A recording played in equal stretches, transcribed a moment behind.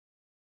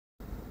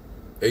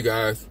Hey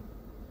guys,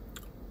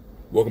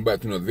 welcome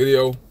back to another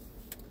video.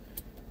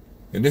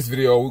 In this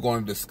video, we're going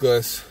to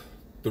discuss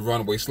the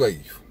runaway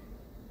slave.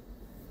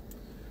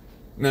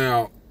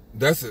 Now,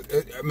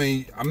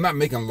 I'm not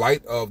making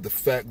light of the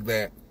fact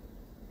that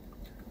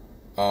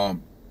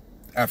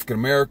African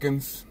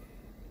Americans,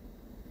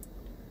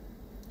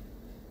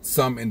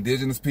 some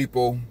indigenous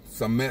people,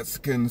 some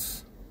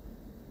Mexicans,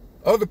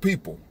 other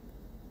people,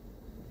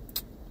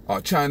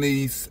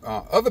 Chinese,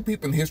 other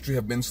people in history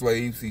have been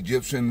slaves.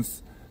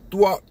 Egyptians,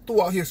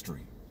 throughout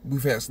history,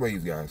 we've had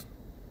slaves, guys.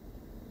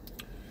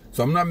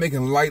 So I'm not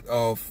making light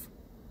of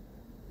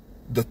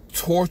the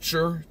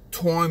torture,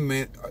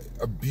 torment,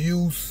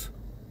 abuse,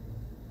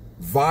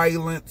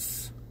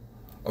 violence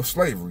of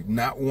slavery.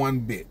 Not one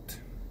bit.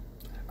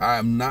 I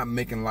am not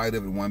making light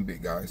of it one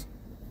bit, guys.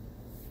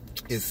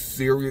 It's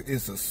serious. It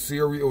was a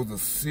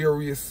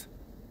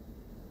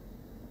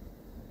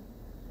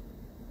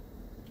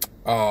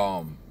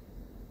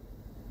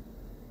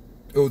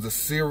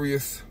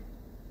serious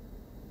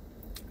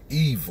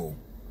evil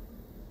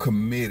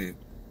committed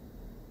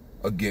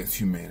against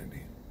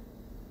humanity.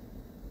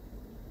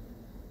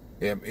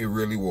 It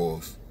really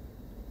was.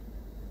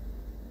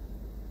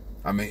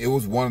 I mean, it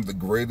was one of the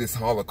greatest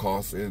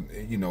holocausts in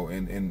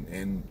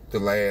the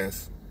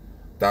last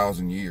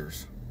 1,000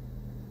 years.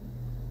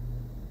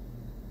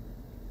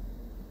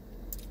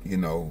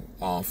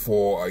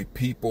 For a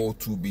people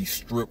to be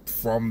stripped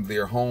from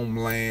their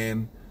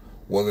homeland,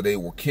 whether they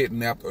were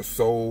kidnapped or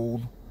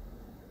sold,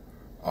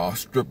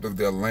 stripped of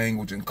their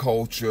language and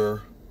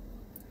culture,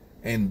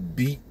 and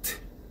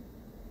beat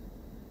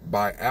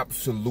by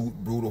absolute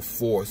brutal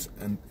force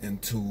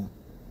into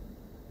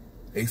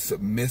a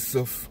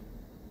submissive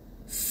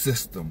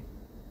system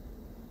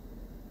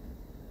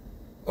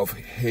of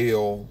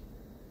hell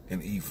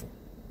and evil.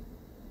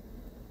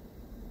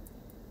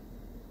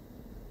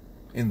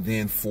 And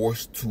then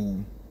forced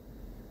to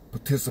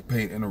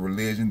participate in a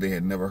religion they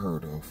had never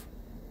heard of.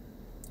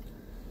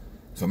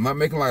 So I'm not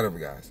making light of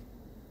it, guys.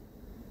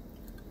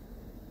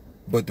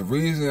 But the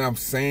reason I'm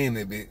saying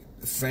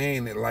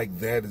it like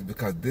that is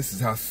because this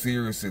is how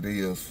serious it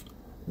is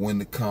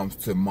when it comes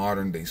to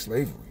modern day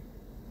slavery,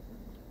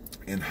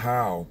 and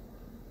how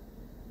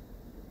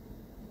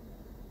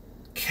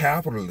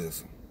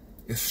capitalism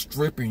is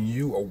stripping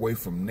you away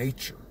from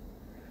nature.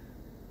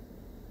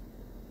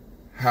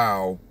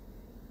 How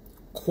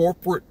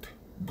corporate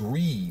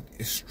greed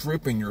is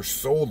stripping your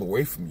soul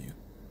away from you,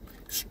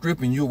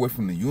 stripping you away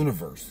from the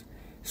universe,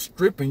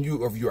 stripping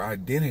you of your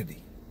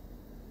identity.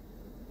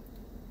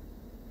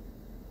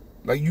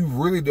 Like, you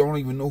really don't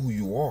even know who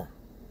you are.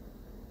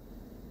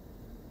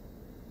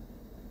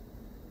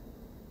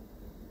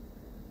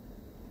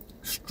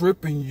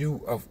 Stripping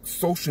you of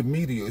social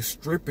media is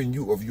stripping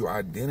you of your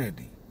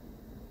identity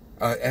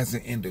as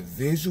an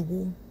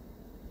individual,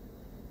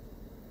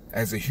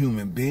 as a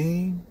human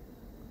being,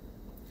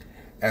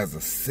 as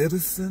a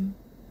citizen,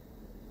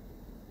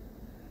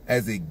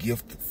 as a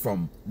gift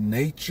from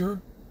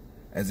nature,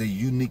 as a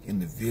unique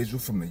individual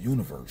from the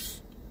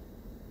universe.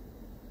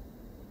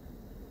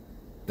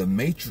 The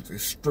Matrix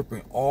is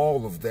stripping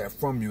all of that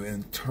from you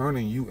and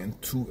turning you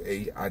into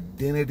an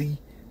identity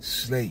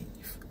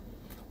slave.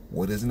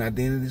 What is an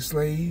identity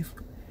slave?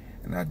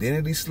 An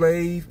identity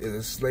slave is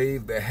a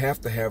slave that has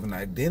to have an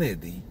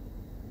identity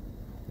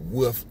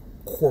with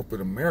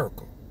corporate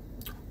America,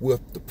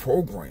 with the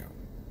program,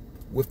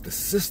 with the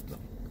system,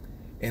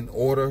 in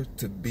order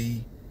to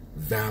be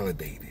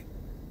validated.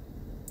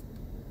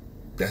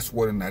 That's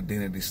what an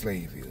identity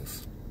slave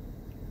is.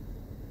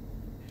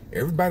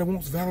 Everybody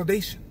wants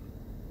validation.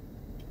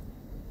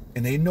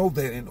 And they know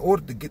that in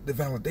order to get the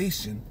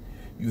validation,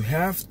 you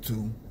have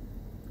to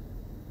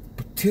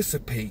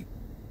participate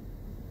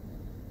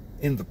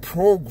in the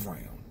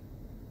program.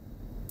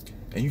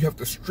 And you have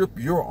to strip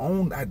your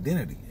own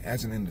identity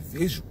as an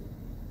individual.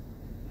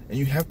 And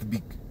you have to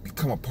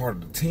become a part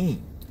of the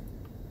team.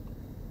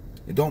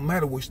 It don't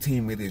matter which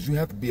team it is. You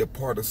have to be a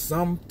part of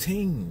some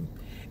team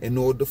in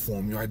order to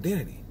form your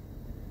identity.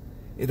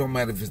 It don't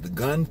matter if it's the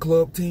gun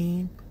club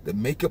team, the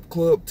makeup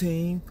club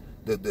team,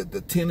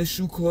 the tennis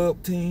shoe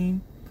club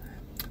team,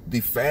 the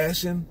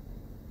fashion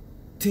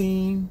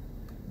team,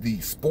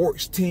 the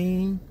sports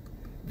team,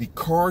 the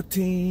car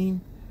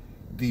team,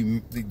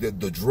 the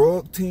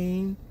drug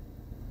team.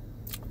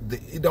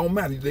 It don't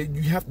matter.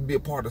 You have to be a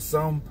part of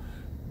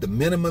the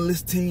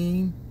minimalist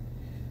team.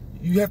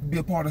 You have to be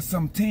a part of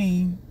some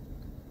team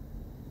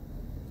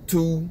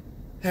to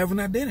have an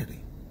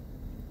identity.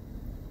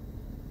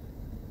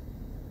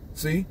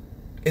 See?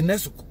 And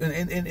that's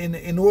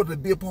in order to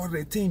be a part of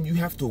that team, you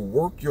have to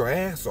work your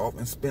ass off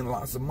and spend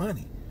lots of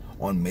money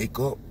on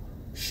makeup,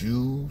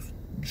 shoes,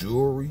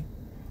 jewelry,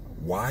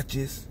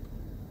 watches,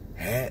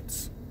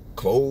 hats,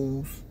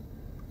 clothes,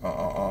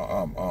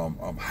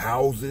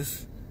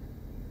 houses,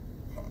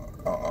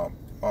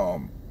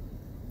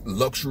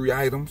 luxury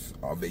items,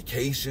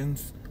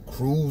 vacations,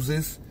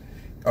 cruises,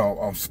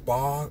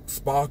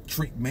 spa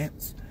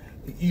treatments.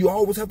 You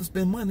always have to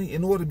spend money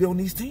in order to be on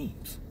these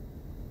teams.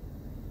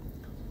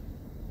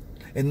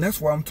 And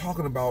that's why I'm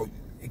talking about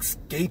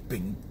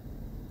escaping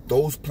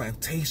those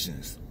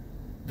plantations.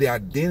 The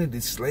identity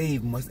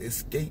slave must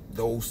escape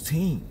those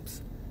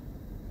teams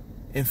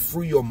and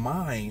free your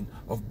mind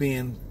of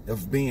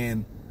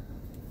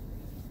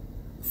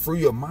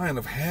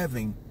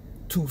having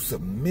to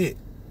submit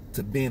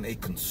to being a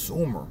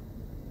consumer,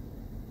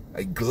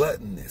 a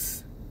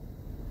gluttonous,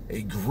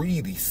 a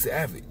greedy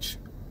savage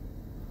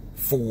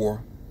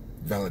for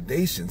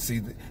validation. See,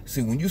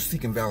 when you're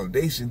seeking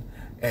validation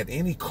at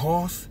any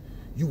cost,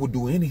 you will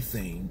do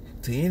anything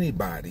to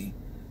anybody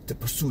to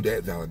pursue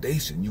that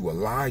validation. You will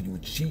lie, you will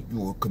cheat, you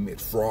will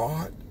commit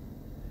fraud,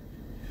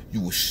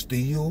 you will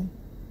steal,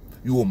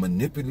 you will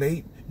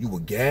manipulate, you will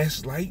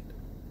gaslight,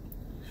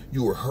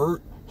 you will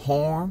hurt,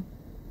 harm,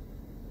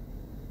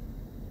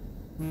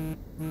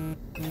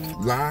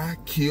 lie,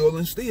 kill,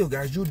 and steal.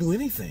 Guys, you'll do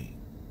anything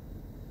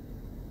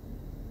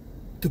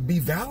to be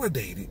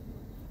validated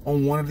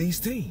on one of these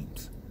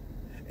teams.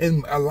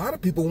 And a lot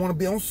of people want to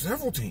be on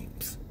several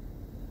teams.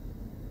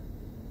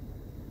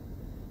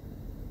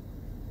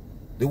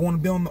 They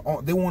want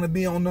to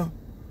be on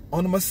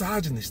the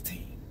misogynist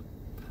team,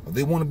 or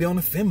they want to be on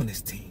the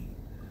feminist team,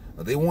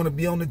 or they want to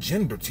be on the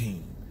gender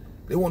team.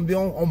 They want to be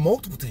on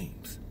multiple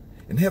teams,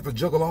 and they have to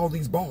juggle all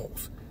these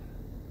balls.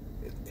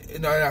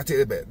 And I tell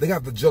you that they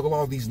got to juggle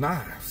all these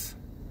knives,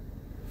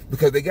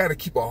 because they got to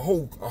keep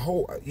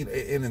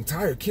an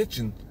entire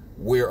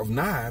kitchenware of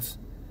knives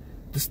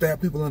to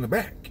stab people in the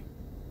back.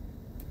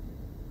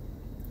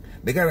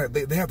 They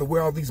have to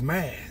wear all these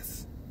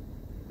masks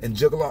and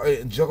juggle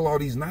all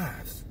these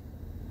knives,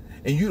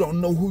 and you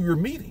don't know who you're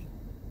meeting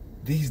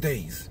these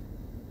days.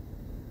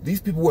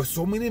 These people wear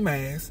so many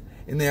masks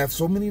and they have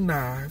so many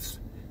knives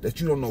that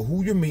you don't know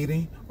who you're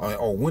meeting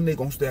or when they're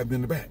gonna stab you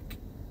in the back.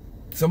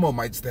 Some of them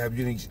might stab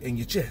you in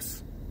your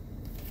chest.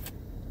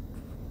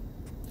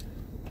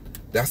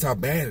 That's how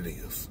bad it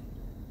is.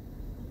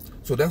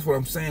 So that's what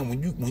I'm saying.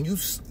 When you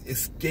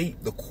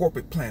escape the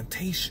corporate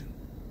plantation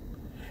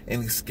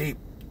and escape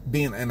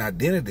being an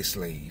identity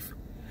slave,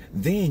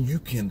 then you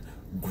can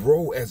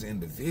grow as an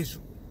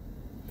individual.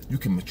 You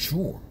can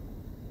mature.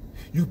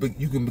 You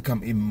can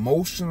become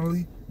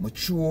emotionally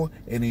mature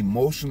and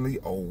emotionally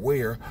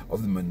aware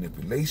of the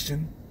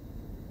manipulation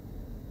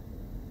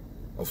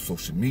of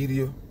social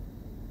media,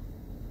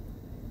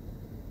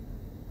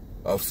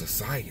 of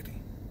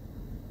society,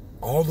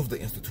 all of the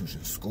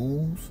institutions,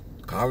 schools,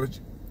 college,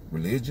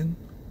 religion,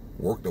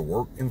 the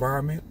work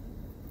environment.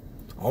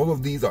 All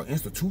of these are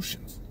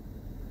institutions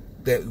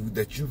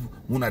that you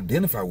want to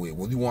identify with.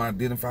 Whether you want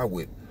to identify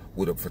with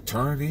a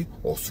fraternity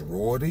or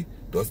sorority,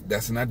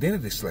 that's an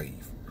identity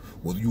slave.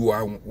 Whether you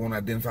want to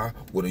identify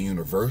with a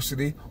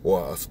university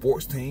or a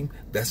sports team,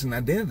 that's an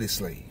identity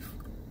slave.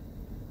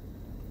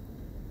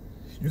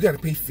 You got to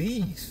pay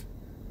fees.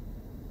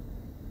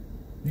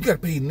 You got to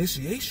pay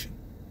initiation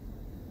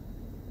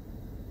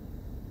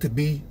to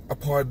be a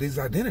part of this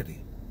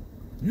identity.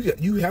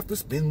 You have to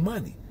spend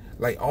money.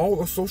 Like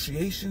all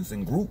associations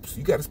and groups,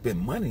 you got to spend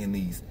money in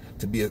these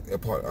to be a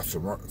part of a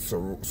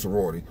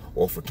sorority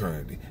or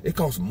fraternity. It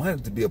costs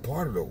money to be a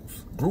part of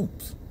those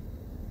groups.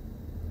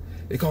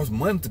 It costs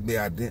money to be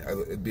a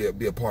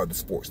part of the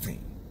sports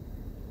team.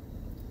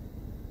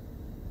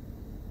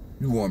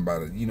 You going to buy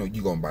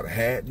you're gonna buy the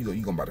hat, you're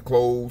gonna buy the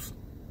clothes,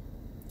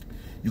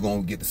 you're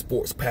gonna get the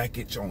sports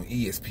package on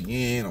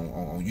ESPN,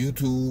 on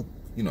YouTube,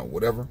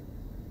 whatever.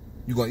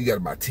 You got to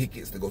buy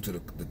tickets to go to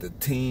the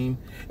team.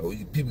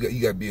 People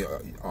you got to be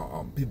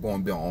people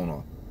want to be on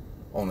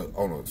a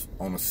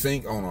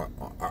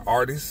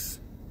artist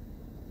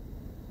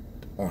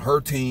on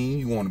her team.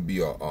 You want to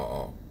be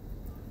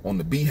on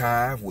the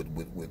Beehive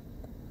with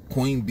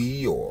Queen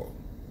Bee or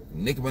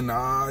Nicki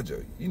Minaj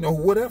or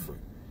whatever.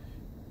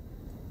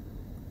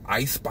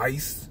 Ice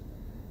Spice.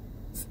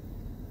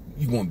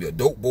 You want to be a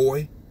dope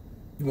boy.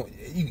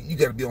 You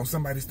got to be on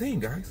somebody's team,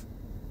 guys.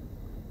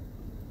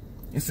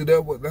 And so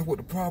that's what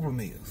the problem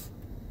is.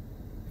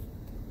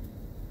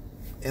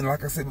 And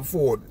like I said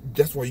before,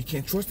 that's why you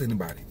can't trust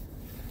anybody.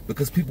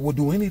 Because people will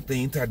do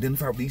anything to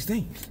identify with these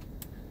teams.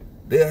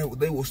 They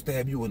will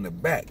stab you in the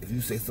back if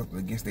you say something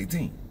against their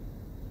team.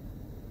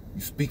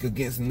 You speak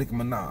against Nicki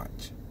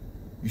Minaj.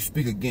 You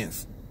speak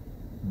against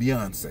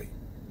Beyonce.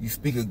 You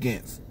speak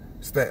against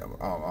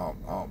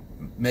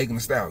Megan Thee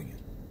Stallion.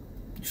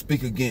 You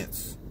speak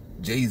against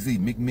Jay-Z,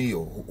 Meek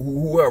Mill,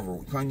 whoever,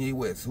 Kanye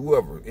West,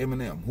 whoever,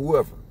 Eminem,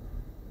 whoever.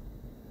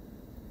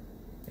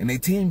 And they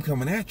team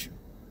coming at you.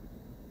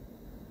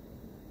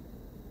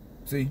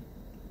 See?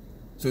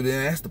 So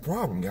then that's the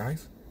problem,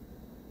 guys.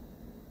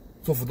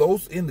 So for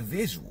those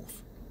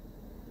individuals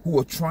who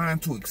are trying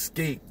to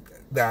escape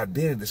the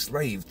identity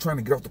slave, trying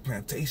to get off the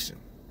plantation,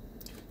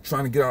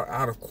 trying to get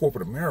out of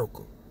corporate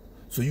America,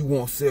 so you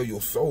won't sell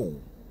your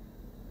soul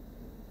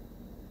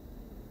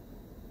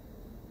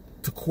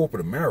to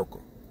corporate America,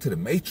 to the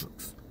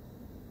matrix.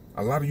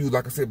 A lot of you,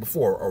 like I said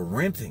before, are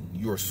renting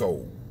your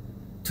soul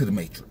to the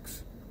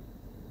matrix.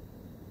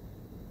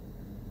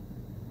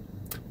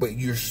 But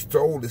your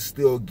soul is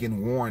still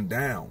getting worn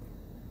down.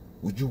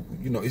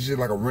 It's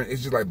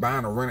just like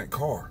buying a rented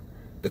car.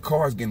 The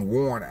car is getting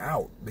worn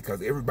out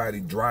because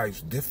everybody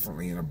drives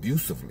differently and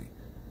abusively.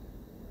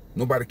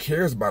 Nobody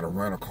cares about a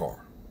rental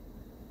car.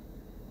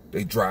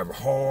 They drive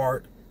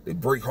hard, they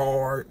brake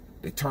hard,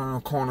 they turn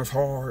corners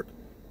hard.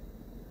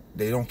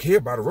 They don't care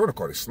about a rental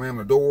car. They slam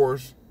the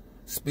doors,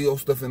 spill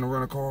stuff in the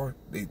rental car.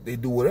 They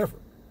do whatever.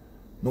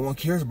 No one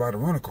cares about a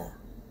rental car.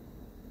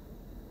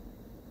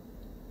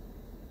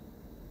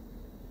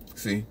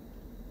 See?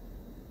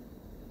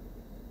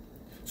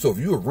 So if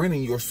you are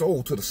renting your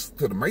soul to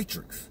the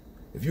matrix,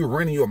 if you're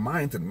renting your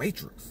mind to the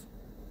matrix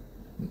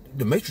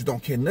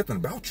don't care nothing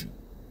about you.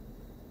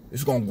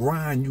 It's going to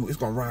grind you. It's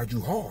going to ride you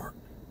hard.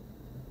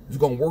 It's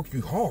going to work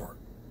you hard.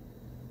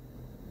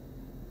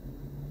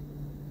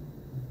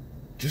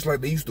 Just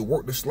like they used to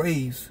work the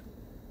slaves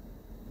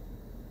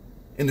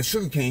in the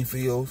sugarcane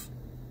fields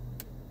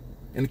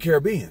in the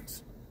Caribbean.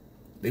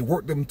 They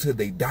worked them till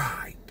they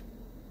died.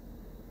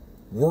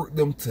 Worked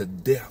them to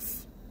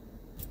death.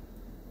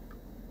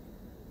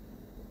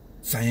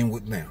 Same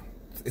with now.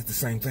 It's the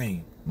same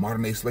thing.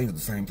 Modern day slavery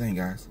is the same thing,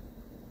 guys.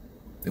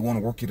 They want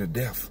to work you to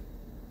death.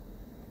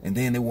 And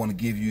then they want to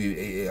give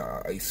you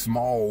a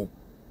small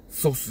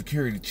Social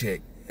Security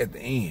check at the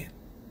end.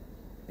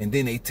 And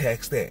then they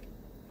tax that.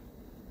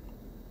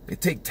 They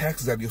take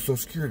taxes out of your Social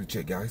Security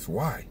check, guys.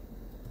 Why?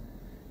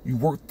 You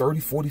work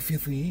 30, 40,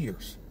 50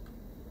 years.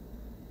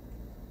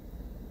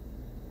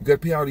 You got to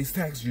pay all these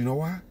taxes. You know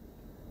why?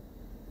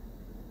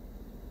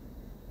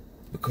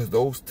 Because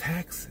those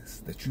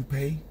taxes that you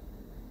pay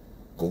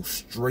go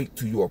straight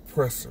to your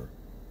oppressor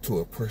to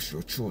oppress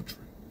your children.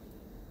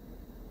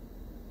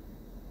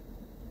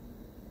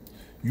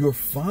 You're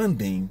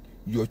funding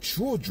your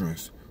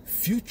children's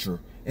future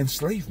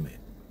enslavement.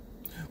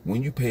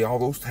 When you pay all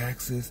those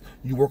taxes,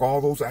 you work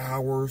all those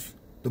hours,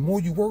 the more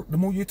you work, the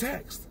more you're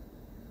taxed.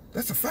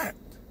 That's a fact.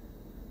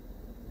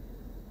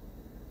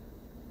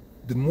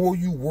 The more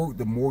you work,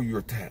 the more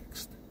you're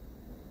taxed.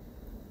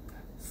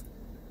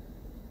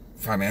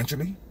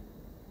 Financially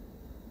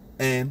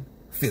and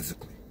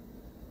physically.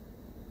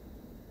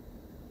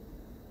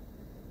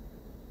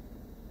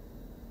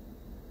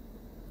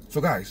 So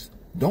guys,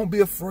 don't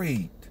be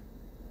afraid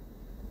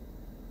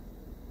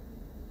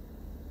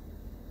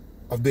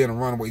of being a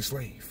runaway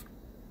slave.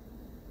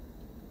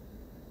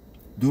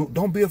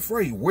 Don't be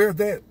afraid. Wear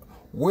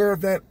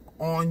that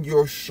on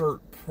your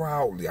shirt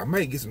proudly. I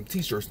might get some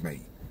t-shirts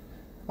made.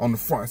 On the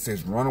front it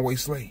says Runaway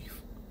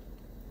Slave.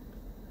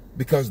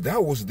 Because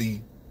that was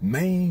the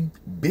main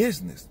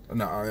business.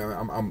 No,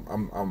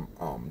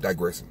 I'm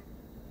digressing.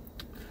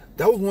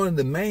 That was one of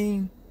the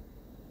main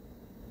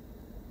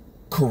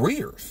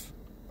careers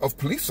of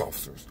police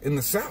officers in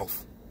the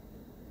South.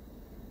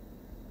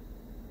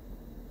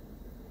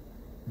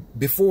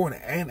 Before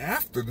and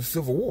after the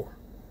Civil War.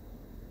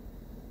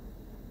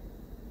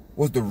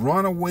 Was the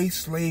Runaway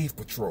Slave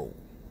Patrol.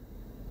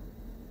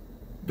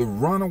 The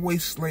Runaway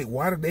Slave.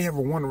 Why did they have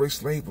a Runaway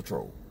Slave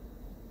Patrol?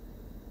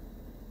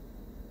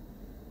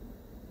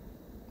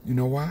 You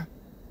know why?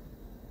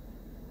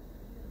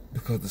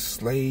 Because the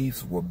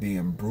slaves were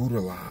being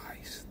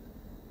brutalized.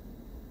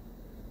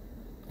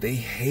 They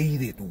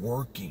hated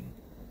working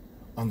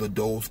under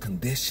those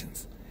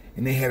conditions.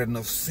 And they had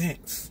enough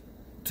sense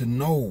to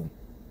know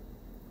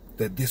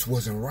that this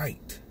wasn't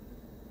right.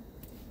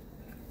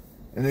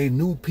 And they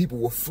knew people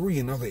were free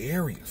in other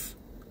areas.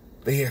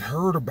 They had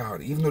heard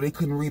about it. Even though they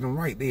couldn't read and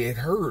write, they had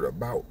heard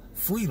about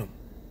freedom.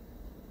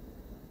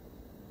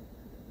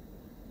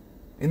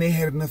 And they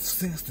had enough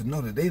sense to know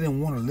that they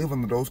didn't want to live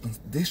under those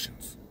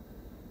conditions.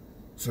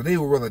 So they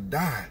would rather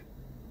die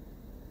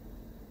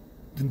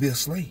than be a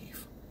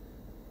slave.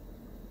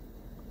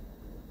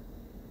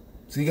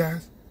 See,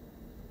 guys?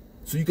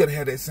 So you got to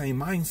have that same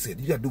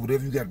mindset. You got to do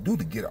whatever you got to do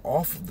to get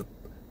off of the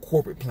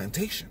corporate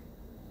plantation.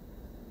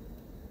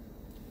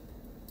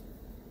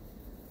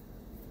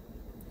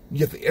 You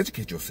have to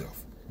educate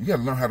yourself. You got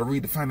to learn how to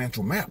read the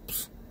financial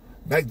maps.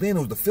 Back then, it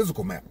was the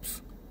physical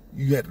maps.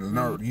 You had to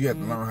learn. You had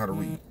to learn how to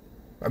read.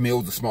 I mean, it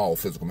was a small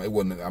physical map. It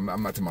wasn't. I'm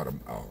not talking about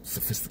a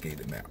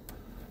sophisticated map.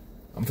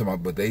 I'm talking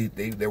about, but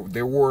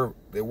there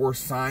were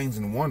signs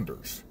and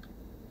wonders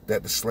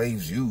that the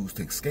slaves used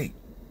to escape.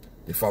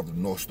 They followed the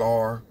North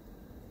Star.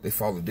 They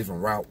followed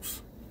different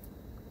routes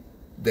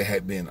that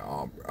had been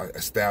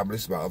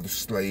established by other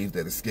slaves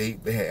that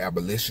escaped. They had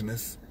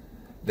abolitionists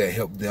that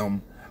helped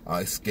them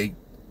escape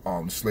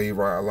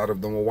slavery. A lot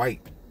of them were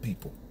white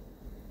people.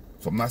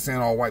 So I'm not saying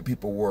all white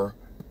people were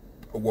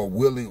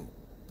willing,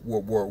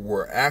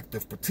 were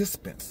active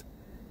participants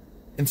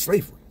in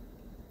slavery.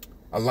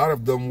 A lot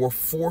of them were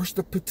forced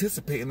to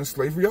participate in the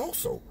slavery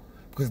also,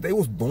 because they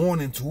was born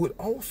into it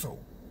also.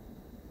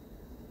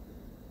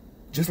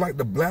 Just like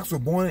the blacks were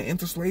born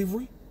into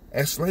slavery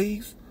as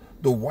slaves,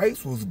 the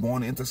whites was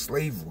born into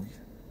slavery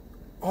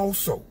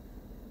also.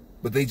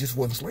 But they just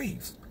wasn't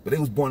slaves. But they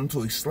was born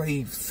into a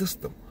slave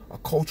system, a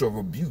culture of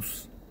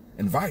abuse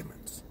and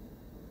violence.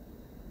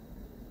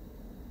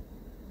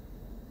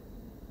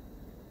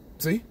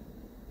 See?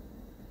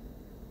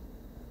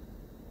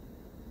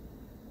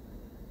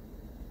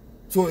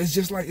 So it's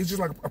just like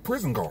a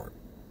prison guard.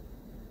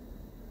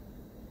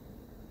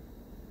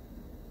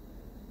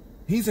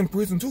 He's in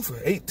prison too for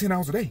 8-10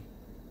 hours a day.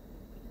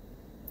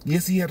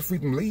 Yes, he had the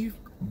freedom to leave,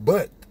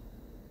 but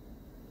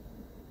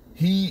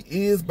he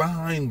is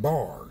behind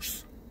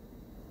bars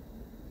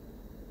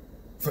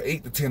for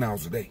 8 to 10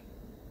 hours a day.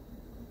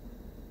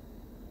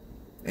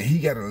 And he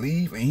got to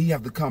leave, and he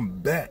have to come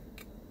back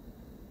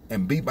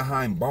and be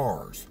behind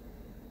bars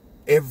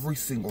every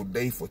single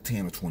day for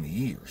 10 or 20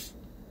 years.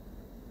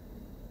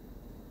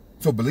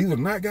 So believe it or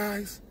not,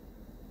 guys,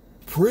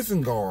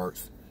 prison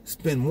guards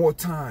spend more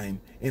time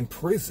in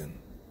prison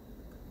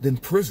than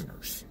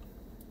prisoners.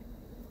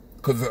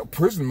 Because a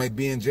prisoner may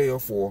be in jail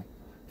for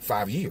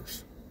 5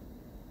 years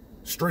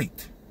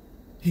straight.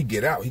 He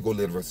get out, he go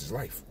live the rest of his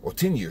life. Or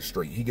 10 years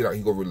straight, he get out,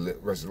 he go live the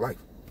rest of his life.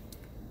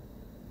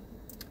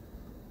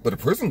 But a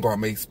prison guard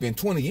may spend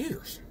 20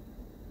 years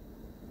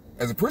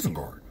as a prison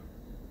guard.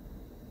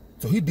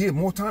 So he did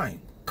more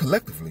time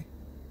collectively.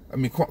 I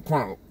mean,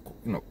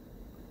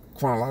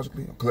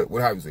 chronologically,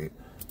 whatever you say it,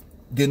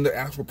 than the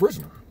actual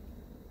prisoner.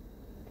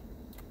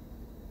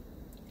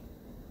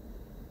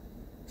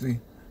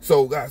 See?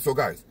 So guys,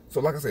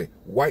 like I said,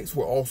 whites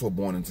were also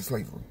born into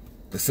slavery,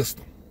 the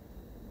system,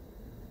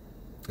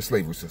 the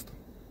slavery system.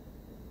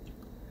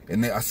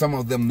 And some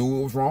of them knew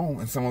it was wrong,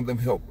 and some of them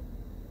helped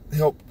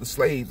the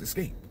slaves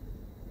escape.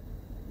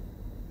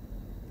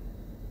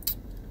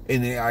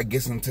 And then I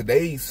guess in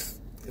today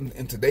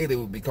they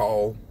would be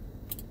called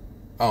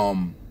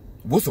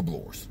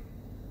whistleblowers.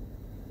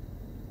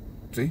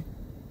 See?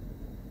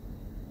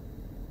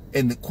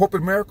 In the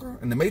corporate America,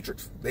 in the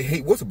Matrix, they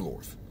hate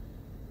whistleblowers.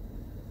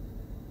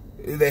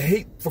 They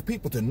hate for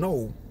people to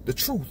know the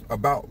truth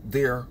about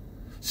their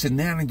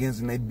shenanigans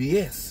and their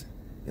BS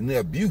and their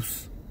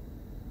abuse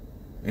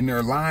and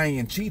their lying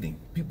and cheating.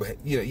 People,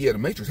 the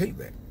Matrix hate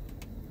that.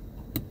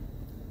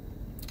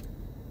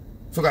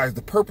 So guys,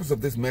 the purpose of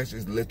this message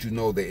is to let you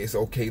know that it's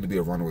okay to be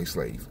a runaway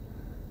slave.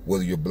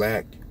 Whether you're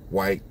black,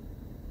 white,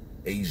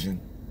 Asian,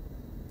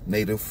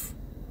 Native,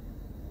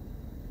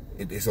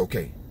 it's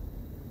okay.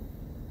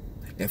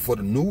 And for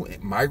the new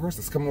migrants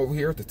that's coming over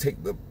here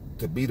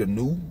to be the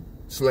new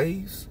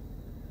slaves,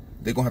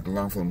 they're going to have to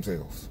learn for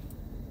themselves.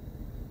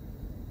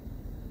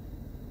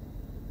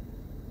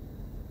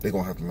 They're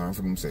going to have to learn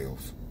for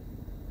themselves.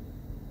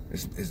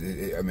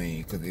 I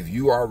mean, because if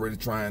you are already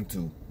trying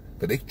to,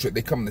 because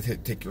they come to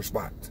take your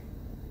spot.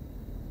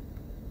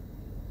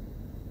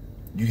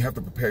 You have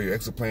to prepare your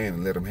exit plan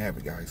and let them have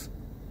it, guys.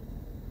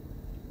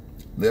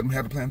 Let them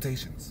have the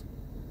plantations.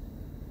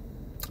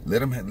 Let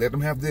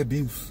them have the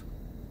abuse.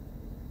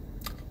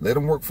 Let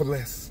them work for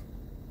less.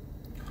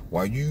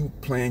 While you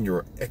plan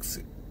your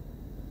exit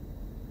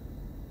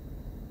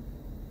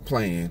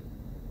plan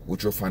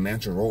with your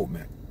financial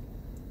roadmap,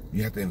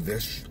 you have to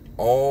invest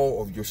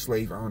all of your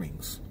slave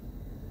earnings.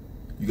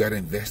 You got to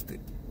invest it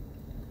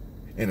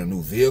in a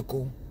new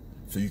vehicle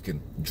so you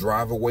can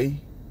drive away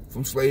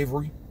from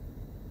slavery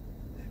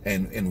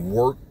and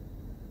work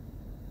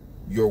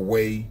your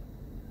way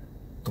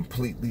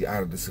completely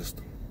out of the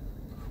system.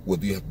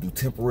 Whether you have to do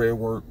temporary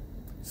work,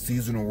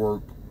 seasonal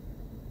work,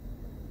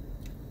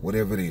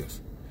 whatever it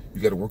is, you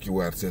got to work your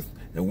way out of the system.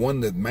 And one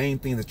of the main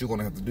things that you're going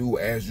to have to do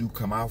as you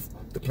come off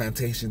the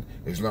plantation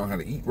is learn how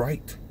to eat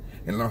right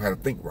and learn how to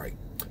think right.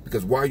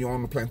 Because while you're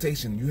on the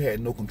plantation, you had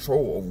no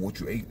control over what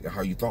you ate and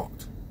how you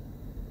thought.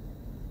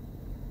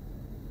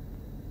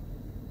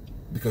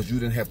 Because you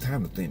didn't have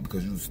time to think,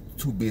 because you was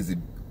too busy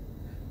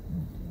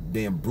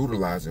being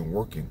brutalized and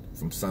working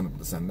from sun up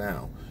to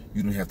sundown.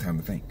 You didn't have time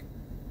to think.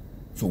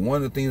 So one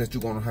of the things that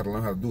you're going to have to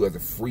learn how to do as a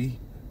free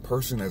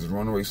person, as a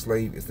runaway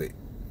slave, is to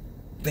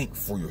think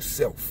for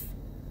yourself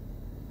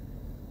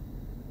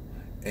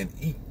and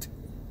eat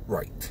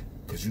right.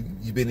 Because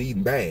you've been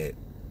eating bad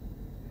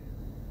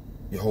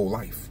your whole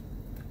life.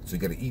 So you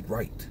got to eat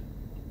right.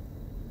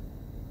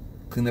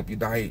 Clean up your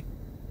diet,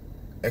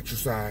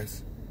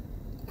 exercise,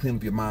 clean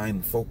up your mind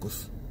and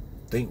focus.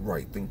 Think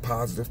right, think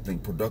positive,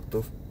 think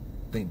productive,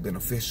 think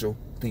beneficial,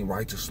 think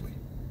righteously.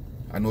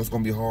 I know it's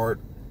going to be hard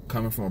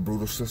coming from a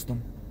brutal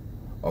system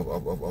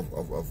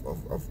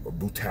of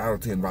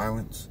brutality and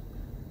violence.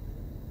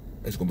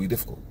 It's going to be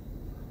difficult.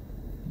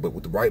 But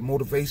with the right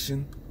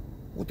motivation,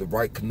 with the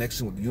right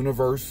connection with the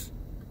universe,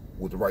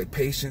 with the right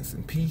patience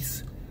and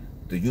peace,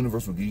 the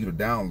universe will give you the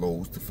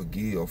downloads to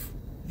forgive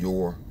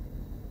your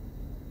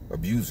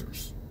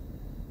abusers.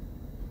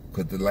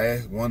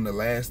 Because one of the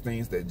last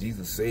things that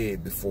Jesus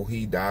said before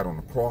he died on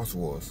the cross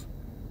was,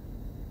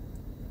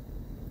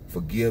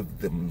 "Forgive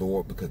them,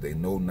 Lord, because they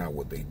know not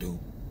what they do."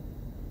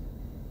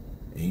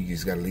 And you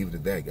just got to leave it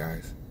at that,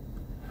 guys.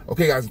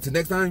 Okay, guys, until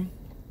next time,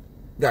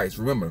 guys,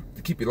 remember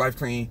to keep your life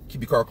clean,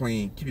 keep your car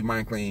clean, keep your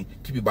mind clean,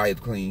 keep your body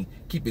clean,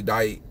 keep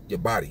your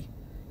body.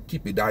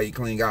 Keep your diet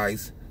clean,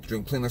 guys.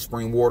 Drink plenty of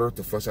spring water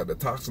to flush out the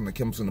toxins, the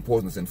chemicals, and the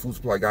poisons in food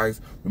supply,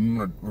 guys.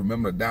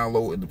 Remember to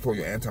download and deploy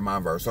your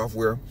anti-malware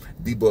software.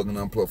 Debug and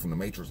unplug from the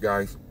Matrix,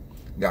 guys.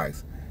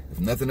 Guys, if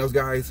nothing else,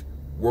 guys,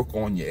 work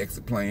on your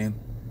exit plan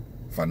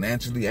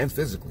financially and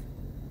physically.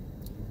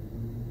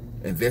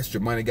 Invest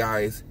your money,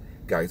 guys.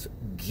 Guys,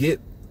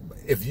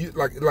 if you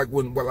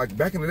like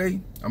back in the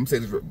day, I'm gonna say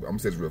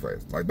this real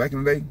fast. Like back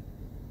in the day,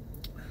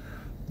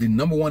 the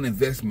number one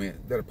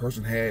investment that a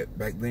person had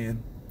back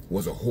then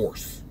was a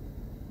horse.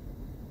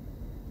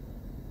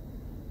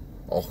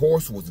 A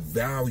horse was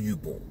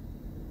valuable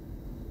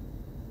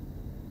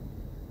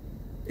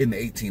in the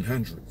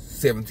 1800s,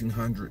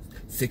 1700s,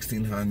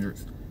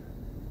 1600s.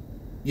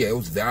 Yeah, it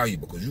was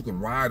valuable because you can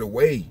ride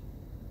away.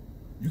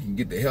 You can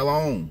get the hell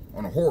on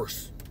a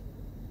horse.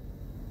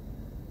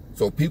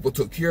 So people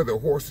took care of their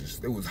horses.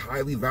 It was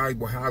highly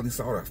valuable, highly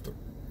sought after.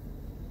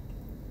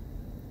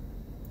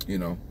 You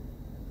know.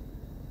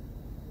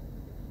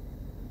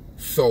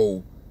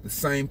 So the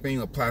same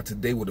thing applied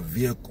today with a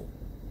vehicle.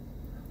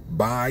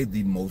 Buy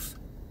the most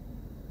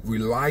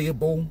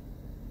reliable,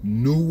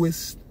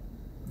 newest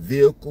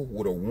vehicle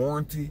with a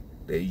warranty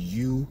that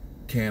you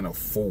can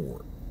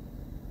afford.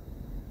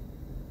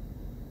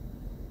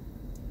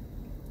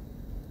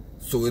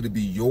 So it'll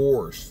be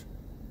yours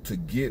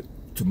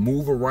to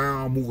move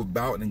around, move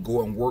about, and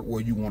go and work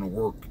where you want to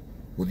work.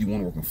 Whether you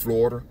want to work in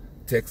Florida,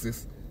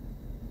 Texas,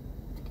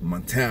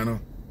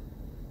 Montana,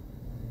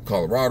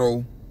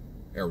 Colorado,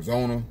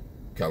 Arizona,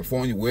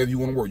 California, wherever you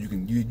want to work,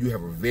 you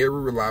have a very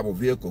reliable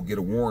vehicle, get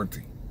a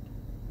warranty.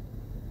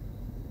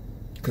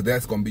 Because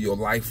that's going to be your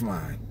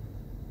lifeline.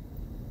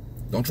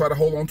 Don't try to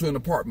hold on to an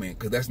apartment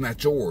because that's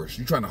not yours.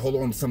 You're trying to hold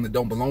on to something that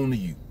don't belong to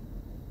you.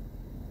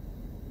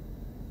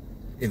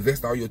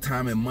 Invest all your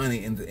time and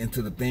money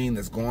into the thing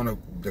that's going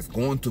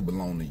to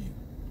belong to you.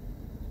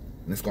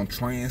 And it's going to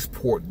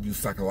transport you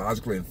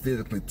psychologically and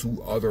physically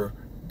to other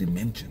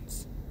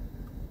dimensions,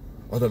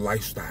 other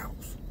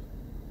lifestyles.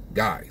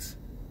 Guys,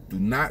 do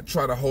not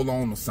try to hold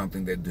on to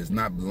something that does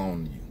not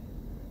belong to you.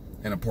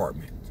 An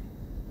apartment.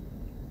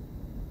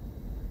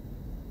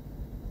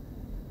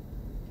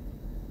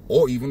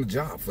 Or even a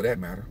job for that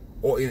matter.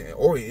 Or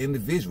an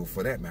individual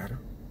for that matter.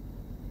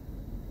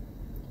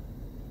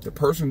 The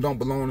person don't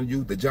belong to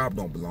you. The job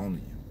don't belong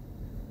to you.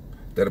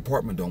 That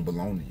apartment don't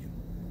belong to you.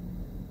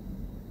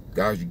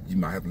 Guys, you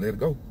might have to let it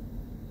go.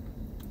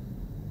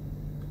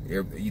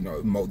 You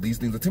know, these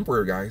things are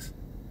temporary, guys.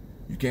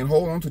 You can't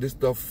hold on to this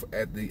stuff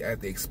at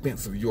the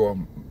expense of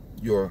your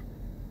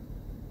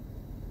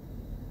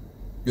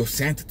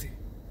sanctity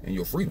and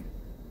your freedom.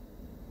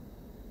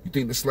 You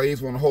think the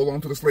slaves want to hold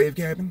on to the slave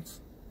cabins?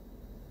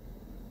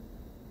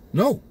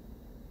 No.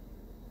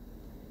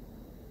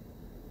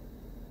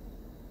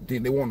 You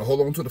think they want to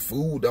hold on to the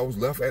food that was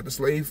left at the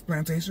slave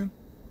plantation?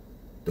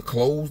 The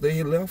clothes they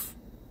had left?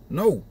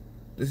 No.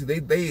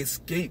 They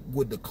escaped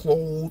with the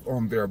clothes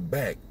on their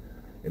back,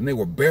 and they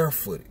were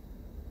barefooted.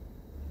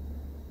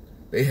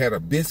 They had a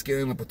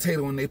biscuit and a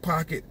potato in their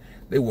pocket.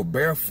 They were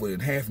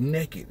barefooted, half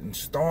naked, and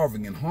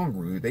starving and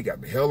hungry. They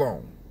got the hell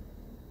on.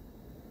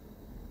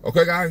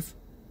 Okay, guys?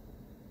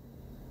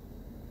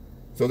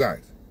 So,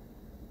 guys,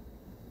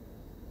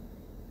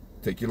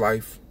 take your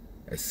life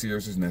as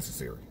serious as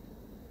necessary.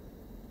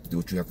 Do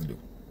what you have to do.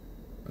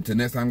 Until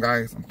next time,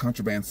 guys, I'm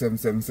Contraband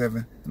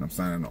 777, and I'm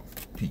signing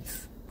off.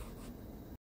 Peace.